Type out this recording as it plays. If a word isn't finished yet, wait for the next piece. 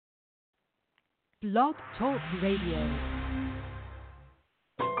Blog Talk Radio.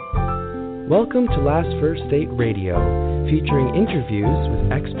 Welcome to Last First Date Radio, featuring interviews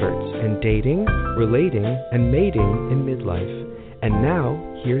with experts in dating, relating, and mating in midlife. And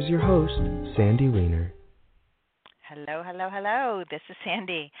now, here's your host, Sandy Weiner. Hello, hello, hello. This is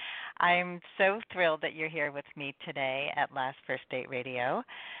Sandy. I'm so thrilled that you're here with me today at Last First Date Radio.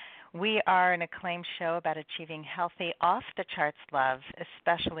 We are an acclaimed show about achieving healthy, off-the-charts love,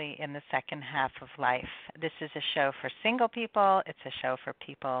 especially in the second half of life. This is a show for single people. It's a show for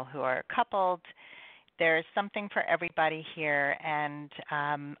people who are coupled. There's something for everybody here, and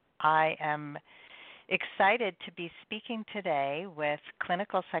I am excited to be speaking today with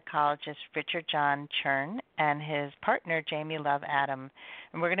clinical psychologist Richard John Chern and his partner Jamie Love Adam.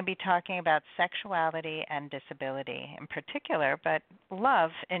 And we're going to be talking about sexuality and disability in particular, but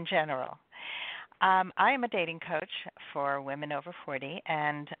love in general. I am a dating coach for women over 40,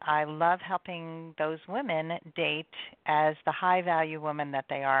 and I love helping those women date as the high-value woman that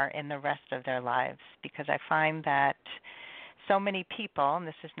they are in the rest of their lives, because I find that so many people, and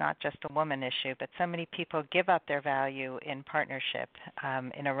this is not just a woman issue, but so many people give up their value in partnership,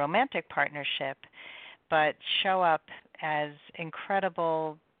 in a romantic partnership, but show up as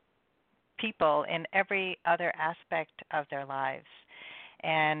incredible people in every other aspect of their lives.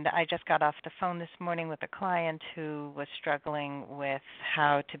 And I just got off the phone this morning with a client who was struggling with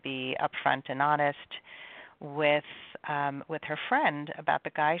how to be upfront and honest with her friend about the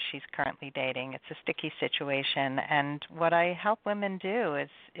guy she's currently dating. It's a sticky situation, and what I help women do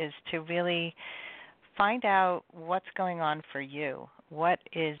is to really find out what's going on for you. What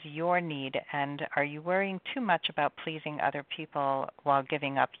is your need, and are you worrying too much about pleasing other people while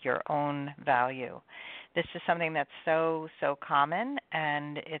giving up your own value? This is something that's so common,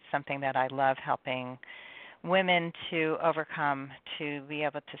 and it's something that I love helping women to overcome, to be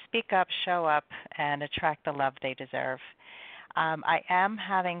able to speak up, show up, and attract the love they deserve. I am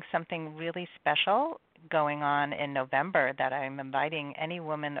having something really special going on in November that I'm inviting any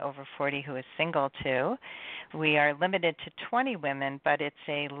woman over 40 who is single to. We are limited to 20 women, but it's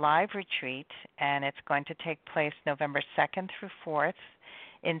a live retreat, and it's going to take place November 2nd through 4th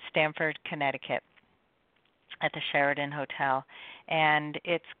in Stamford, Connecticut, at the Sheraton Hotel. And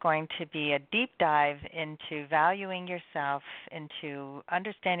it's going to be a deep dive into valuing yourself, into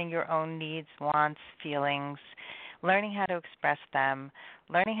understanding your own needs, wants, feelings, learning how to express them,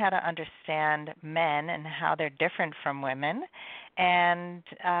 learning how to understand men and how they're different from women. And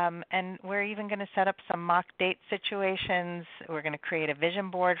we're even going to set up some mock date situations. We're going to create a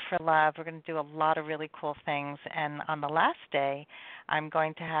vision board for love. We're going to do a lot of really cool things. And on the last day, I'm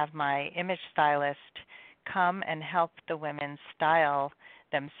going to have my image stylist come and help the women style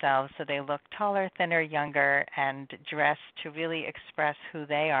themselves so they look taller, thinner, younger, and dress to really express who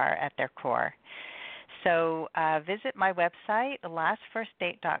they are at their core. So visit my website,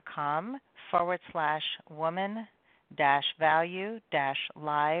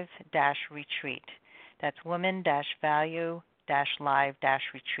 lastfirstdate.com/woman-value-live-retreat. That's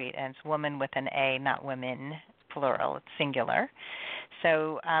woman-value-live-retreat, and it's woman with an A, not women, plural, it's singular.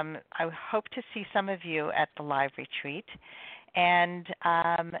 So I hope to see some of you at the live retreat. And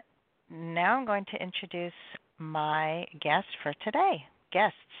now I'm going to introduce my guest for today.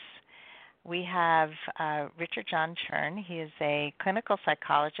 Guests. We have Richard John Chern. He is a clinical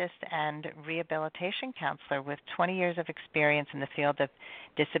psychologist and rehabilitation counselor with 20 years of experience in the field of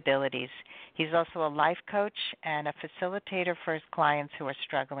disabilities. He's also a life coach and a facilitator for his clients who are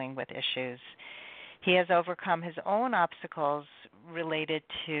struggling with issues. He has overcome his own obstacles related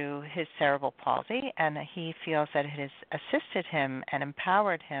to his cerebral palsy, and he feels that it has assisted him and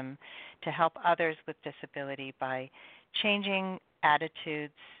empowered him to help others with disability by changing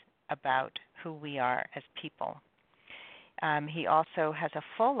attitudes about who we are as people. He also has a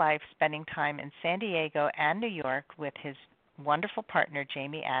full life spending time in San Diego and New York with his wonderful partner,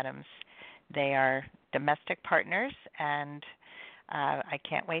 Jamie Adams. They are domestic partners, and I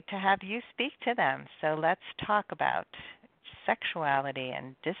can't wait to have you speak to them. So let's talk about sexuality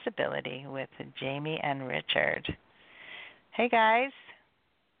and disability with Jamie and Richard. Hey, guys.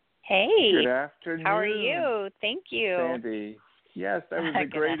 Hey. Good afternoon. How are you? Thank you. Sandy. Yes, that was a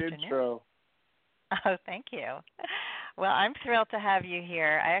great intro. Oh, thank you. Well, I'm thrilled to have you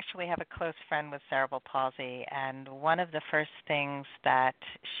here. I actually have a close friend with cerebral palsy, and one of the first things that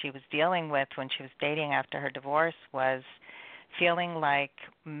she was dealing with when she was dating after her divorce was feeling like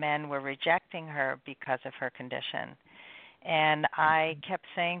men were rejecting her because of her condition. And I kept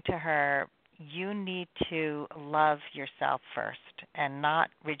saying to her, you need to love yourself first and not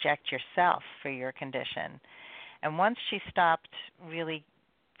reject yourself for your condition. And once she stopped really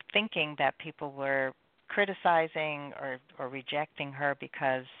thinking that people were criticizing or rejecting her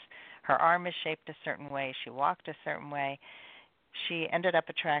because her arm is shaped a certain way, she walked a certain way. She ended up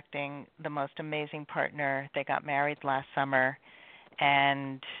attracting the most amazing partner. They got married last summer,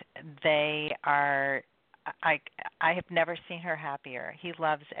 and they are, I have never seen her happier. He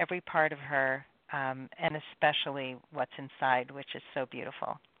loves every part of her, and especially what's inside, which is so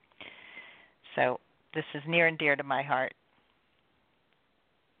beautiful. So this is near and dear to my heart.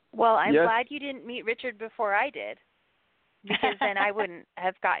 Well, I'm glad you didn't meet Richard before I did, because then I wouldn't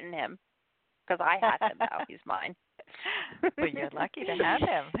have gotten him, because I had him now. He's mine. But you're lucky to have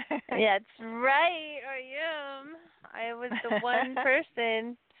him. Yeah, that's right. I am. I was the one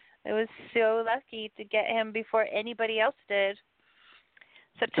person that was so lucky to get him before anybody else did.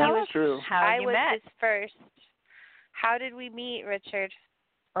 So tell us how you met. I was his first. How did we meet, Richard?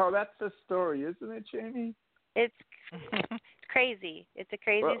 Oh, that's the story, isn't it, Jamie? It's crazy. It's a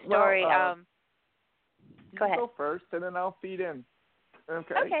crazy story. Go ahead. Go first, and then I'll feed in.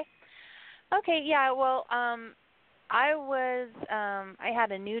 Okay. Yeah. Well, I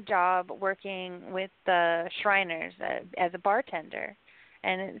had a new job working with the Shriners as a bartender,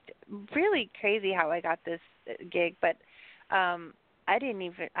 and it's really crazy how I got this gig. But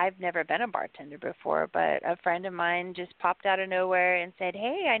I've never been a bartender before, but a friend of mine just popped out of nowhere and said,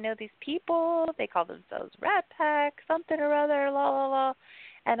 "Hey, I know these people. They call themselves Rat Pack, something or other, la la la."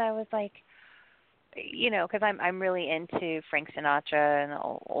 And I was like, because I'm really into Frank Sinatra and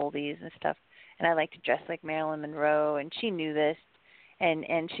oldies and stuff, and I like to dress like Marilyn Monroe, and she knew this,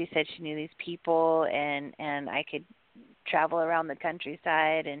 and she said she knew these people, and I could travel around the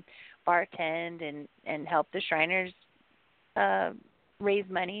countryside and bartend and help the Shriners raise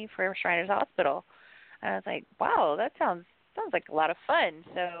money for Shriners Hospital. And I was like, wow, that sounds like a lot of fun.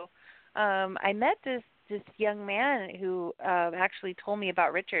 So I met this young man who actually told me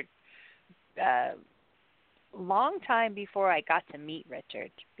about Richard long time before I got to meet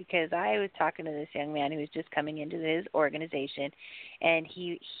Richard, because I was talking to this young man who was just coming into his organization, and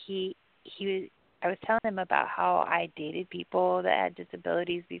I was telling him about how I dated people that had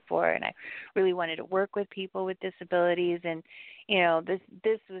disabilities before, and I really wanted to work with people with disabilities, and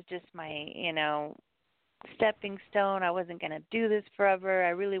this was just my stepping stone. I wasn't going to do this forever. I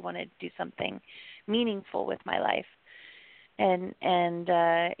really wanted to do something meaningful with my life. And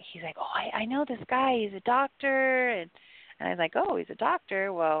he's like, "Oh, I know this guy. He's a doctor." And I was like, "Oh, he's a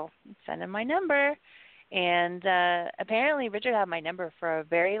doctor. Well, send him my number." And apparently Richard had my number for a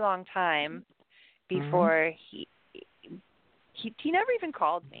very long time before he never even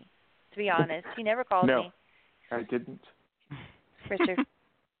called me, to be honest. He never called me. No, I didn't. Richard.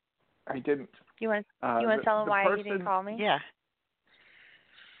 I didn't. You want to tell him why he didn't call me? Yeah.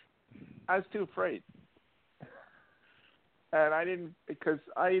 I was too afraid. And I didn't, because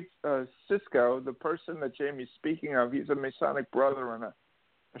Cisco, the person that Jamie's speaking of, he's a Masonic brother and a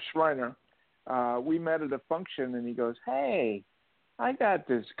Shriner. We met at a function, and he goes, "Hey, I got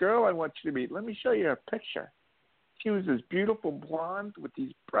this girl I want you to meet. Let me show you her picture." She was this beautiful blonde with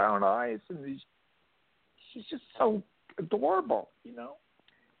these brown eyes, and she's just so adorable,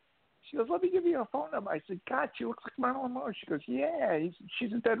 She goes, "Let me give you her phone number." I said, "God, she looks like Marilyn Monroe." She goes, "Yeah,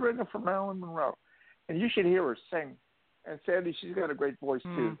 she's a dead ringer for Marilyn Monroe. And you should hear her sing." And Sandy, she's got a great voice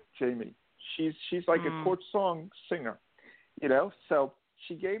too, Jamie. She's like a court song singer, So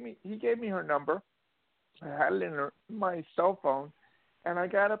he gave me her number. I had it in my cell phone, and I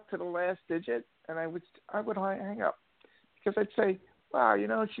got up to the last digit, and I would hang up, because I'd say, "Wow,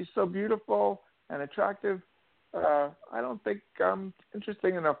 she's so beautiful and attractive. I don't think I'm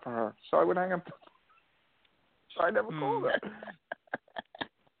interesting enough for her." So I would hang up. So I never called her.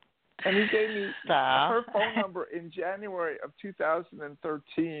 And he gave me her phone number in January of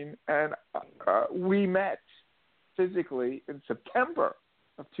 2013, and we met physically in September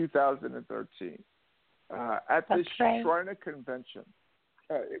of 2013 at the Shriner Convention.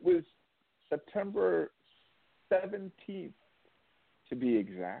 It was September 17th, to be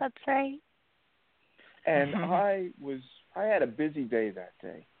exact. That's right. And I had a busy day that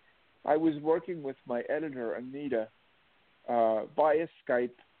day. I was working with my editor, Anita, via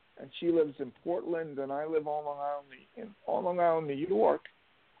Skype. And she lives in Portland, and I live on Long Island, New York.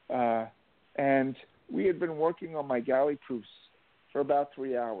 And we had been working on my galley proofs for about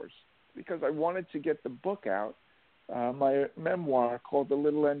 3 hours, because I wanted to get the book out, my memoir called The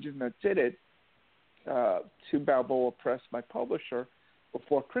Little Engine That Did It, to Balboa Press, my publisher,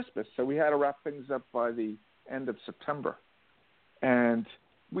 before Christmas. So we had to wrap things up by the end of September. And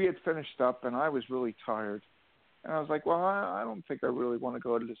we had finished up, and I was really tired. And I was like, well, I don't think I really want to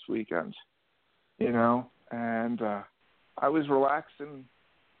go to this weekend, And I was relaxing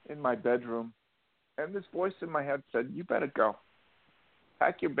in my bedroom, and this voice in my head said, "You better go.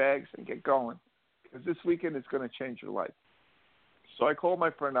 Pack your bags and get going, because this weekend is going to change your life." So I called my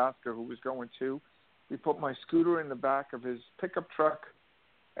friend Oscar, who was going too. We put my scooter in the back of his pickup truck,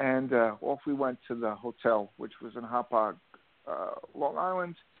 and off we went to the hotel, which was in Hauppauge, Long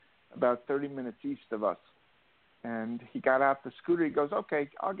Island, about 30 minutes east of us. And he got out the scooter. He goes, "Okay,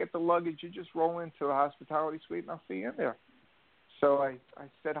 I'll get the luggage. You just roll into the hospitality suite, and I'll see you in there." So I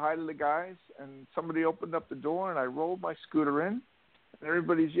said hi to the guys, and somebody opened up the door, and I rolled my scooter in. And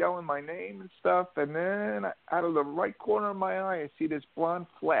everybody's yelling my name and stuff. And then out of the right corner of my eye, I see this blonde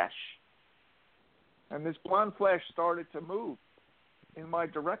flash. And this blonde flash started to move in my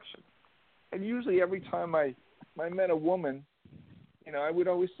direction. And usually every time I met a woman, I would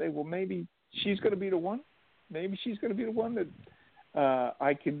always say, well, maybe she's going to be the one. Maybe she's going to be the one that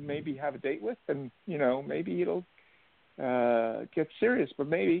I can maybe have a date with. And, maybe it'll get serious. But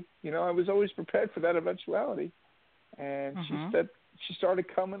maybe, I was always prepared for that eventuality. And she started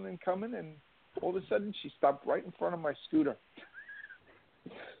coming, and all of a sudden she stopped right in front of my scooter.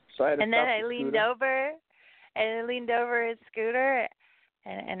 So I had to and then stop I the leaned scooter. over, and I leaned over his scooter,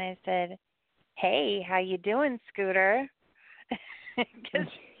 and I said, "Hey, how you doing, Scooter?" Because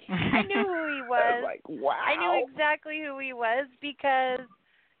I knew who he was. I was like, wow. I knew exactly who he was because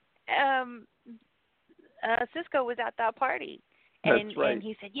Cisco was at that party. And, That's right. And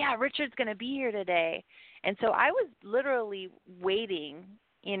he said, "Yeah, Richard's going to be here today." And so I was literally waiting,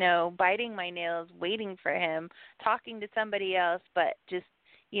 biting my nails, waiting for him, talking to somebody else, but just,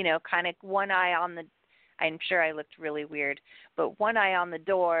 kind of one eye on the, I'm sure I looked really weird, but one eye on the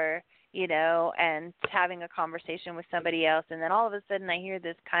door, and having a conversation with somebody else. And then all of a sudden I hear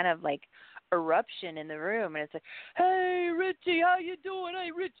this kind of like eruption in the room. And it's like, "Hey, Richie, how you doing?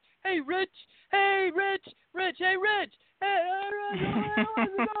 Hey, Rich. Hey, Rich. Hey, Rich. Rich. Hey, Rich. Hey,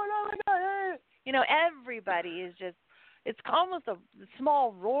 what's going on? Hey." Everybody is just, it's almost a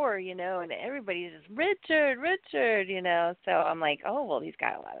small roar, and everybody's just, "Richard, Richard," So I'm like, oh, well, he's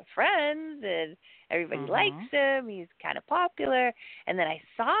got a lot of friends, and everybody likes him. He's kind of popular. And then I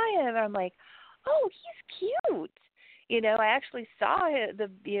saw him, and I'm like, oh, he's cute. I actually saw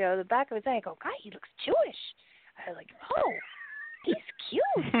the back of his eye. I go, God, he looks Jewish. I was like, oh, he's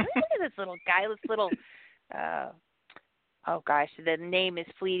cute. Look at this little guy, this little, oh gosh, the name is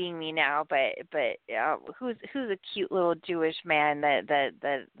fleeting me now, but who's a cute little Jewish man that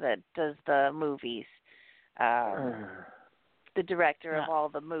does the movies? The director of all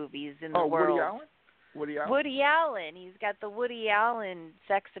the movies in the world. Woody Allen? Woody Allen. He's got the Woody Allen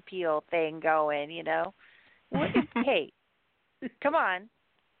sex appeal thing going, Hey, come on.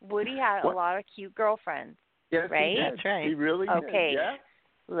 Woody had a lot of cute girlfriends. Yes, right? He did. That's right. He really did. Okay. Yeah.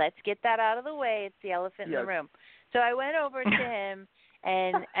 Let's get that out of the way. It's the elephant in the room. So I went over to him,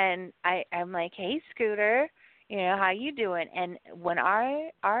 and I'm like, "Hey, Scooter, how you doing?" And when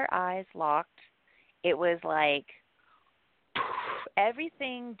our eyes locked, it was like poof,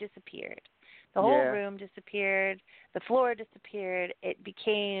 everything disappeared. The whole room disappeared. The floor disappeared. It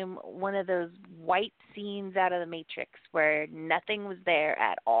became one of those white scenes out of the Matrix where nothing was there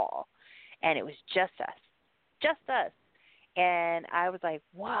at all, and it was just us. And I was like,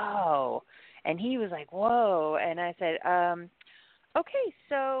 "Whoa." And he was like, "Whoa." And I said, "Okay,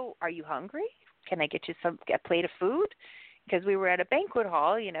 so are you hungry? Can I get you a plate of food?" Because we were at a banquet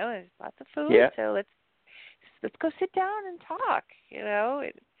hall, there's lots of food. Yeah. So let's go sit down and talk,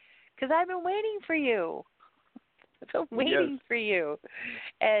 because I've been waiting for you. I've been waiting for you.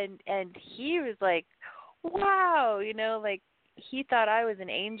 And he was like, "Wow," like he thought I was an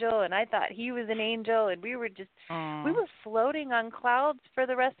angel, and I thought he was an angel, and we were just we were floating on clouds for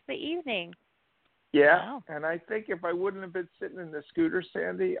the rest of the evening. Yeah, Wow. And I think if I wouldn't have been sitting in the scooter,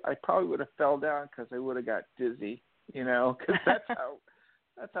 Sandy, I probably would have fell down because I would have got dizzy, because that's how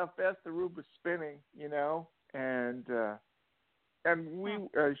fast the room was spinning, and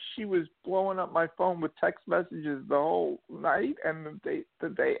she was blowing up my phone with text messages the whole night, and the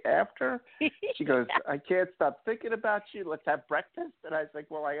day after, she goes, "I can't stop thinking about you. Let's have breakfast." And I was like,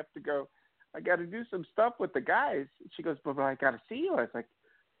 "Well, I have to go. I got to do some stuff with the guys." She goes, "But I got to see you." I was like,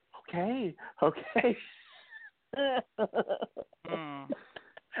 Okay.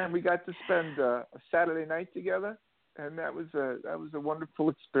 And we got to spend a Saturday night together, and that was a wonderful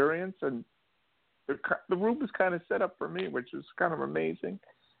experience. And the room was kind of set up for me, which was kind of amazing.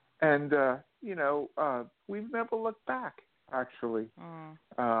 And we've never looked back. Actually,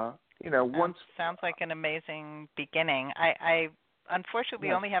 once sounds like an amazing beginning. I unfortunately, we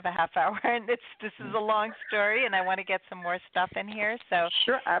Yes. only have a half hour, and this is a long story, and I want to get some more stuff in here. So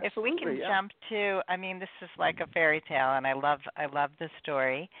Sure, if we absolutely. can jump to, I mean, this is like a fairy tale, and I love the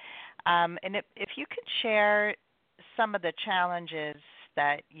story. And if you could share some of the challenges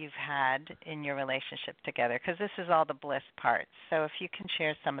that you've had in your relationship together, because this is all the bliss parts. So if you can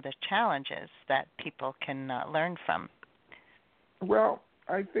share some of the challenges that people can learn from. Well,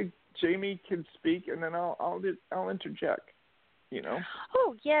 I think Jamie can speak, and then I'll interject. You know.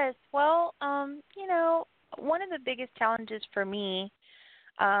 Oh, yes. Well, one of the biggest challenges for me,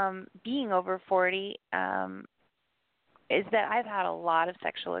 being over 40, is that I've had a lot of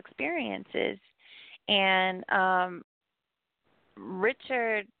sexual experiences, and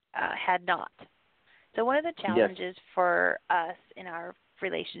Richard had not. So one of the challenges for us in our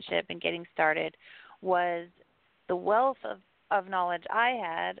relationship and getting started was the wealth of knowledge I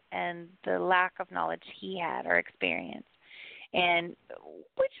had and the lack of knowledge he had or experience. And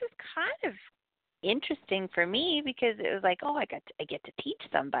which was kind of interesting for me because it was like, oh, I get to teach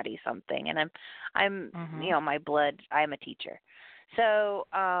somebody something, and I'm my blood, I'm a teacher. So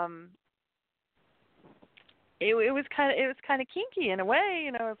it was kind of kinky in a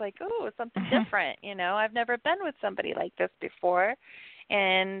way, I was like, oh, it's something different, I've never been with somebody like this before,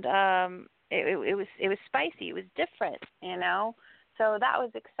 and it was spicy, it was different, so that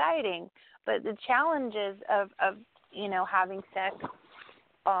was exciting. But the challenges of having sex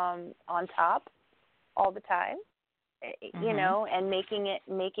on top all the time, and making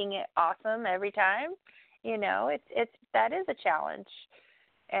it awesome every time, that is a challenge.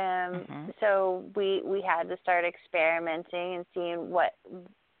 So we had to start experimenting and seeing what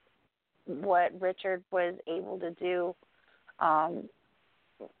Richard was able to do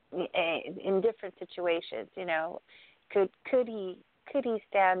in different situations. Could he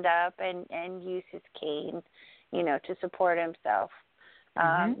stand up and use his cane, to support himself?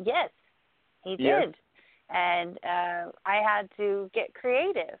 Yes, he did. And I had to get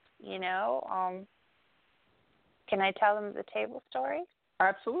creative, Can I tell them the table story?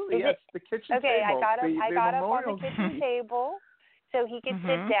 Absolutely, yes. The kitchen okay, table. Okay, I got up on memorial. the kitchen table so he could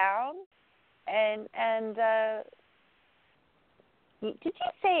sit down and did you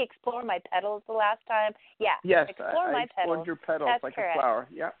say explore my petals the last time? Yeah. Yes, explore I my explored petals. your petals. That's like correct. A flower.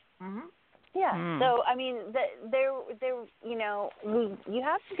 Yeah. Yeah. So I mean, there, you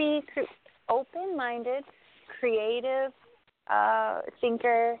have to be open-minded, creative,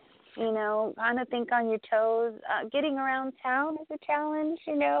 thinker. Kind of think on your toes. Getting around town is a challenge.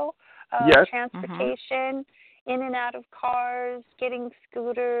 Yes. Transportation, in and out of cars, getting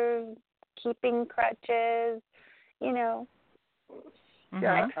scooters, keeping crutches.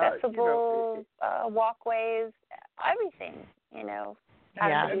 Accessible walkways, everything.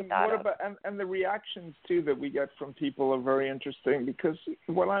 And the reactions too that we get from people are very interesting because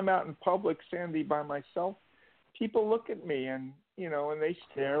when I'm out in public, Sandy, by myself, people look at me and and they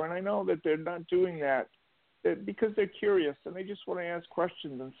stare, and I know that they're not doing that because they're curious and they just want to ask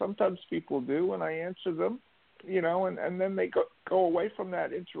questions, and sometimes people do, and I answer them, and then they go away from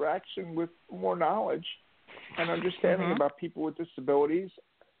that interaction with more knowledge and understanding about people with disabilities.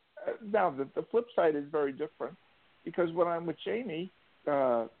 Now, the flip side is very different because when I'm with Jamie,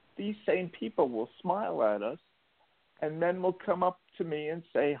 these same people will smile at us, and men will come up to me and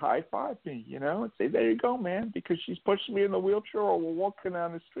say, high five me, and say, there you go, man, because she's pushing me in the wheelchair or we're walking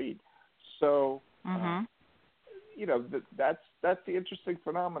down the street. So, that's the interesting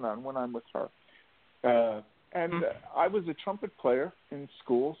phenomenon when I'm with her. I was a trumpet player in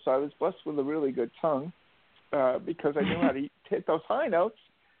school, so I was blessed with a really good tongue because I knew how to hit those high notes.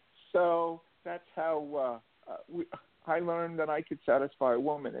 So that's how I learned that I could satisfy a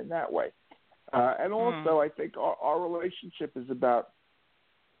woman in that way. And also, I think our relationship is about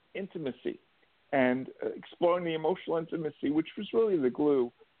intimacy and exploring the emotional intimacy, which was really the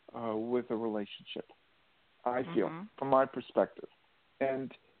glue with a relationship, I feel, from my perspective.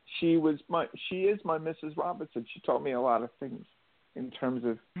 And she is my Mrs. Robinson. She taught me a lot of things in terms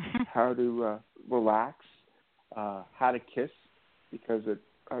of how to relax, how to kiss, because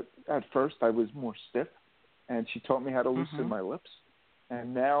at first I was more stiff, and she taught me how to loosen my lips.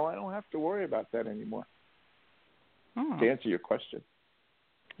 And now I don't have to worry about that anymore, to answer your question.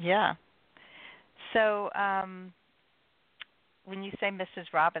 Yeah. So when you say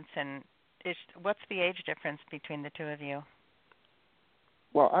Mrs. Robinson, what's the age difference between the two of you?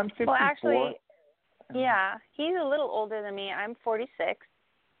 Well, I'm 54. Well, actually, yeah, he's a little older than me. I'm 46.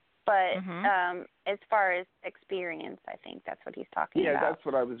 But as far as experience, I think that's what he's talking about. Yeah, that's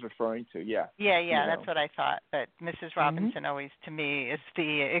what I was referring to, yeah. Yeah, that's what I thought. But Mrs. Robinson always, to me, is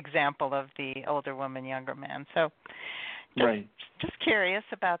the example of the older woman, younger man. So, Right. Just curious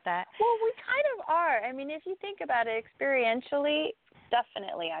about that. Well, we kind of are. I mean, if you think about it experientially,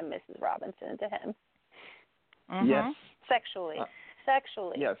 definitely I'm Mrs. Robinson to him. Mm-hmm. Yes. Sexually.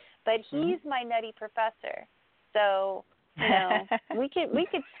 Yes. But he's my nutty professor. So, you know, we could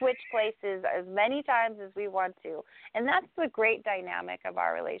switch places as many times as we want to. And that's the great dynamic of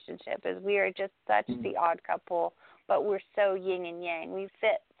our relationship is we are just such the odd couple, but we're so yin and yang. We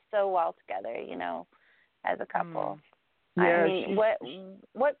fit so well together, you know, as a couple. Yeah, I mean,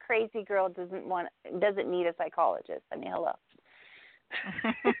 what crazy girl doesn't need a psychologist? I mean, hello.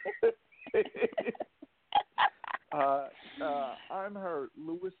 I'm her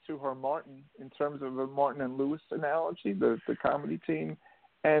Lewis to her Martin in terms of a Martin and Lewis analogy, the comedy team,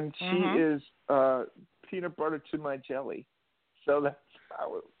 and she is peanut butter to my jelly. So that's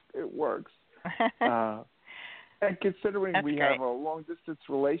how it works. And considering we have a long distance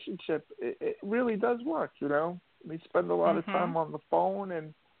relationship, it really does work. You know, we spend a lot of time on the phone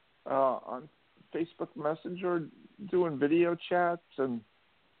and on Facebook Messenger doing video chats, and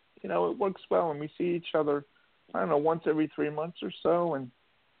you know it works well. And we see each other, I don't know, once every 3 months or so, and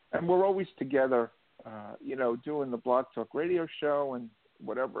we're always together. You know, doing the Blog Talk Radio show and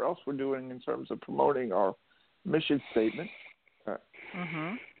whatever else we're doing in terms of promoting our mission statement.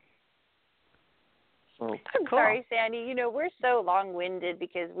 So, I'm sorry, Sandy. You know, we're so long-winded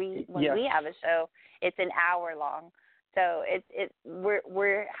because when we have a show, it's an hour long. So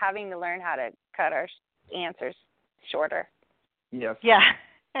we're having to learn how to cut our answers shorter. Yes. Yeah.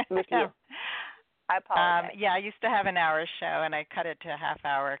 With you. I apologize. I used to have an hour show, and I cut it to a half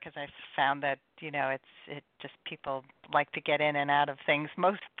hour because I found that it just people like to get in and out of things.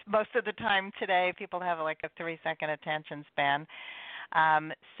 Most of the time today, people have like a 3-second attention span.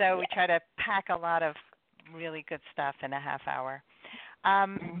 So we try to pack a lot of really good stuff in a half hour.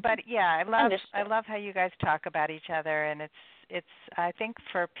 But yeah, I love how you guys talk about each other, and it's I think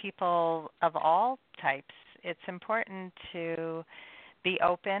for people of all types, it's important to be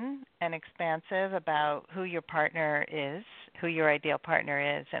open and expansive about who your partner is, who your ideal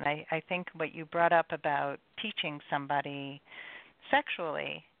partner is. And I think what you brought up about teaching somebody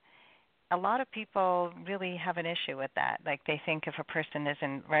sexually, a lot of people really have an issue with that. Like they think if a person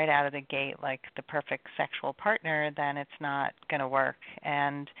isn't right out of the gate like the perfect sexual partner, then it's not going to work.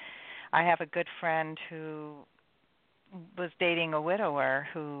 And I have a good friend who was dating a widower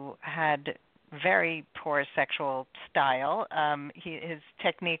who had very poor sexual style. His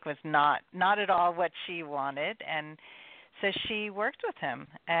technique was not at all what she wanted, and so she worked with him,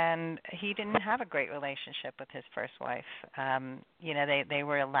 and he didn't have a great relationship with his first wife. They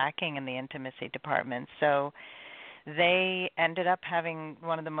were lacking in the intimacy department, so they ended up having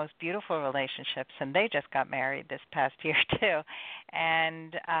one of the most beautiful relationships, and they just got married this past year too.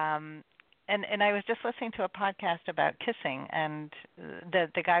 And I was just listening to a podcast about kissing, and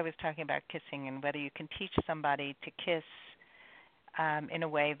the guy was talking about kissing and whether you can teach somebody to kiss in a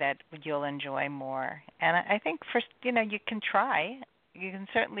way that you'll enjoy more. And I think first, you can try. You can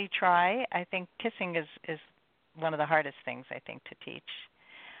certainly try. I think kissing is one of the hardest things, I think, to teach.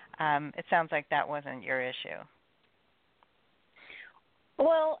 It sounds like that wasn't your issue.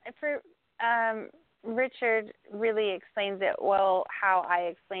 Well, for Richard really explains it well how I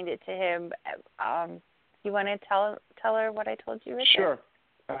explained it to him. You want to tell her what I told you, Richard?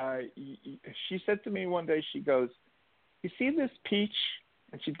 Sure. She said to me one day, she goes, "You see this peach?"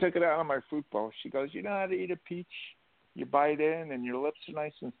 And she took it out of my fruit bowl. She goes, "You know how to eat a peach? You bite in and your lips are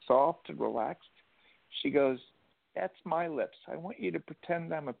nice and soft and relaxed." She goes, "That's my lips. I want you to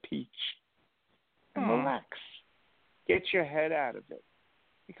pretend I'm a peach and relax. Get your head out of it."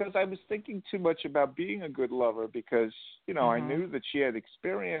 Because I was thinking too much about being a good lover because, I knew that she had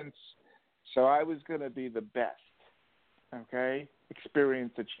experience, so I was going to be the best,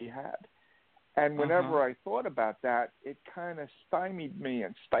 experience that she had. And whenever I thought about that, it kind of stymied me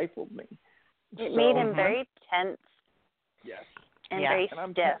and stifled me. It made him very tense. Yes. And very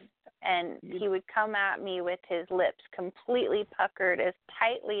stiff. And he would come at me with his lips completely puckered, as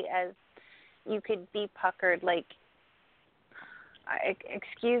tightly as you could be puckered, like,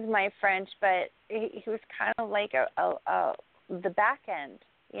 excuse my French, but he was kind of like the back end,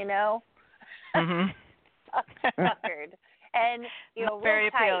 puckered, and very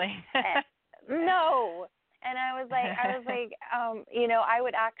real tight. appealing. No, and I was like, I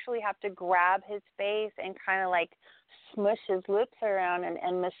would actually have to grab his face and kind of like smush his lips around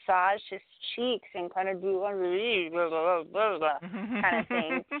and massage his cheeks and kind of do kind of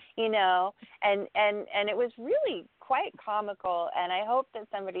thing, and it was really quite comical. And I hope that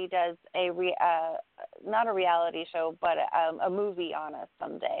somebody does not a reality show, but a movie on us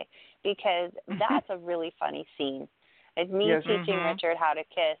someday, because that's a really funny scene. It's me Yes. teaching Mhm. Richard how to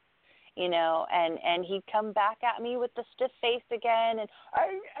kiss, you know, and he'd come back at me with the stiff face again, and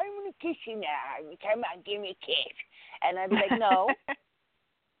I'm going to kiss you now. Come on, give me a kiss. And I'd be like, no.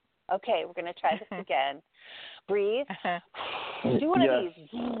 Okay, we're going to try this again. Breathe. Do one of these.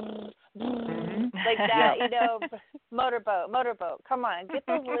 Like that, you know, motorboat. Come on, get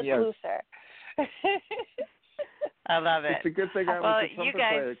those lips looser. I love it. It's a good thing I was a trumpet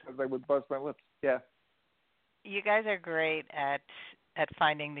player because I would bust my lips. Yeah. You guys are great at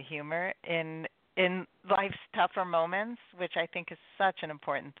finding the humor in life's tougher moments, which I think is such an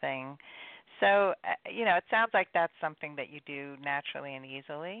important thing. So, you know, it sounds like that's something that you do naturally and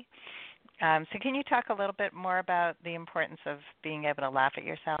easily. So can you talk a little bit more about the importance of being able to laugh at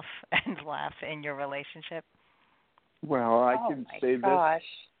yourself and laugh in your relationship? Well, I can say gosh.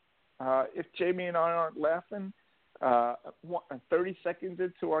 this. If Jamie and I aren't laughing, 30 seconds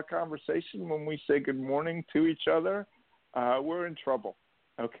into our conversation when we say good morning to each other, we're in trouble.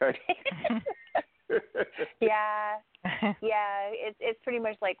 Okay? Yeah. It's pretty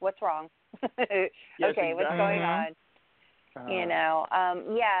much like, what's wrong? Yes, okay, what's going exactly. on? You know,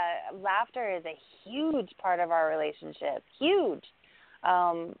 laughter is a huge part of our relationship. Huge.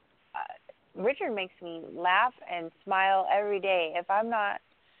 Richard makes me laugh and smile every day. If I'm not,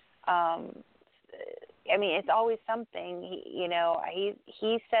 I mean, it's always something.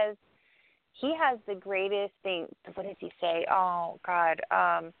 He says he has the greatest thing. What does he say? Oh God.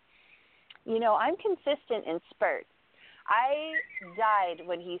 You know, I'm consistent in spurts. I died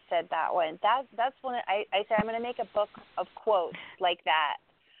when he said that one. That's when I said I'm going to make a book of quotes like that.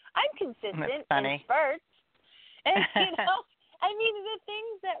 I'm consistent in spurts. And, you know, I mean, the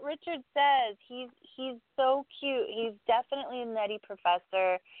things that Richard says, he's so cute. He's definitely a nutty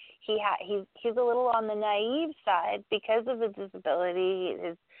professor. He's a little on the naive side because of his disability.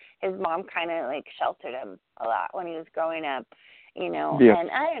 His mom kind of like sheltered him a lot when he was growing up. You know, yes.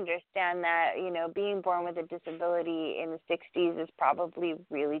 And I understand that, you know, being born with a disability in the 60s is probably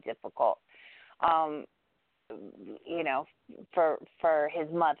really difficult, you know, for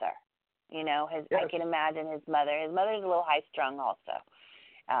his mother. You know, I can imagine his mother. His mother's a little high-strung also,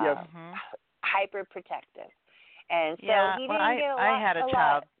 hyper protective. And so he didn't get a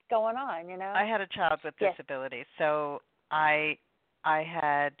lot going on, you know. I had a child with disability, so I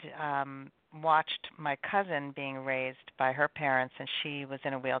had watched my cousin being raised by her parents, and she was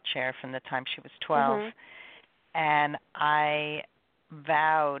in a wheelchair from the time she was 12. And I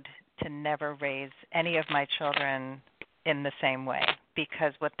vowed to never raise any of my children in the same way,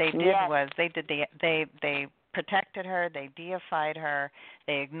 because what they did was they protected her, they deified her,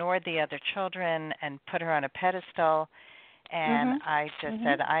 they ignored the other children and put her on a pedestal. And I just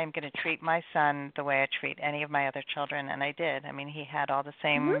said, I am going to treat my son the way I treat any of my other children, and I did. I mean, he had all the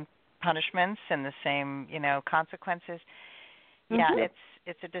same punishments and the same, you know, consequences. Yeah,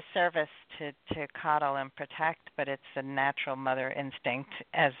 it's a disservice to coddle and protect, but it's a natural mother instinct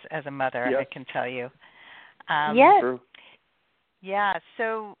as a mother, I can tell you. Yes. Yeah,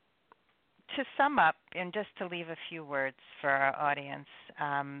 so to sum up, and just to leave a few words for our audience,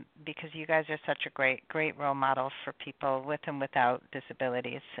 because you guys are such a great role model for people with and without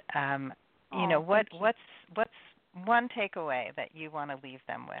disabilities. You know, what's one takeaway that you want to leave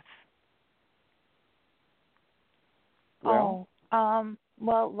them with?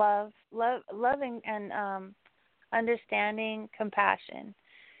 Loving and understanding, compassion.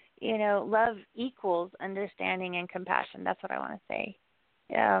 You know, love equals understanding and compassion. That's what I want to say.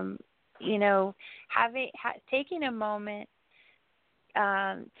 You know, taking a moment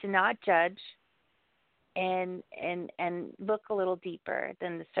to not judge and look a little deeper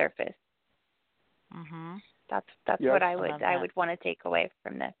than the surface. That's what I would want to take away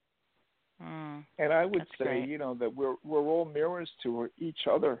from this. And I would say, you know, that we're all mirrors to each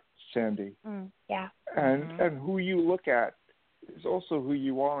other, Sandy. Yeah. And who you look at is also who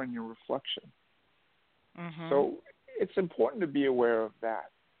you are in your reflection. So it's important to be aware of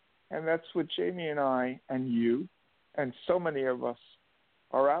that. And that's what Jamie and I and you and so many of us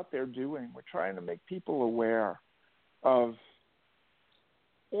are out there doing. We're trying to make people aware of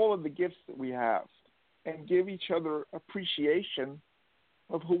all of the gifts that we have and give each other appreciation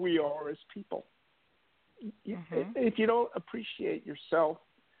of who we are as people. If you don't appreciate yourself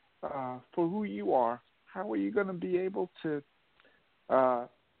for who you are, how are you going to be able to,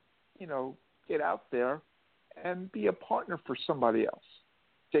 you know, get out there and be a partner for somebody else,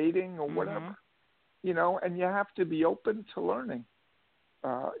 dating or whatever, you know? And you have to be open to learning.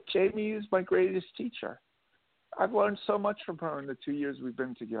 Jamie is my greatest teacher. I've learned so much from her in the 2 years we've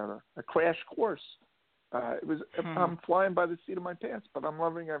been together. A crash course. I'm flying by the seat of my pants, but I'm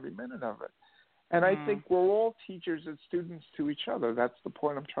loving every minute of it. And I think we're all teachers and students to each other. That's the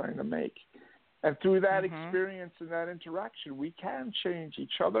point I'm trying to make. And through that experience and that interaction, we can change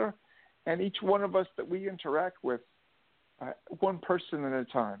each other and each one of us that we interact with, one person at a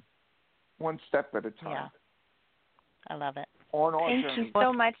time, one step at a time. Yeah. I love it. On our Thank journey. you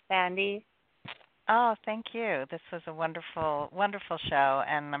so much, Sandy. Oh, thank you. This was a wonderful, wonderful show,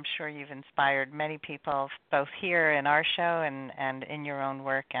 and I'm sure you've inspired many people, both here in our show and in your own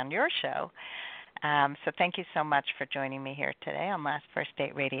work and your show. So thank you so much for joining me here today on Last First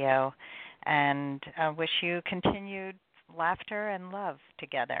Date Radio, and I wish you continued laughter and love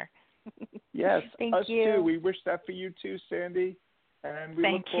together. Yes, Thank us you. too. We wish that for you too, Sandy, and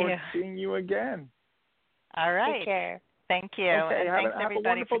we look forward to seeing you again. All right. Take care. Thank you. Okay, and thanks have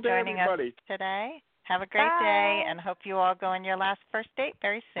everybody a for wonderful day, joining everybody. us today. Have a great day, and hope you all go on your last first date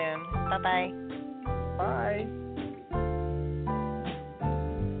very soon. Bye-bye. Bye.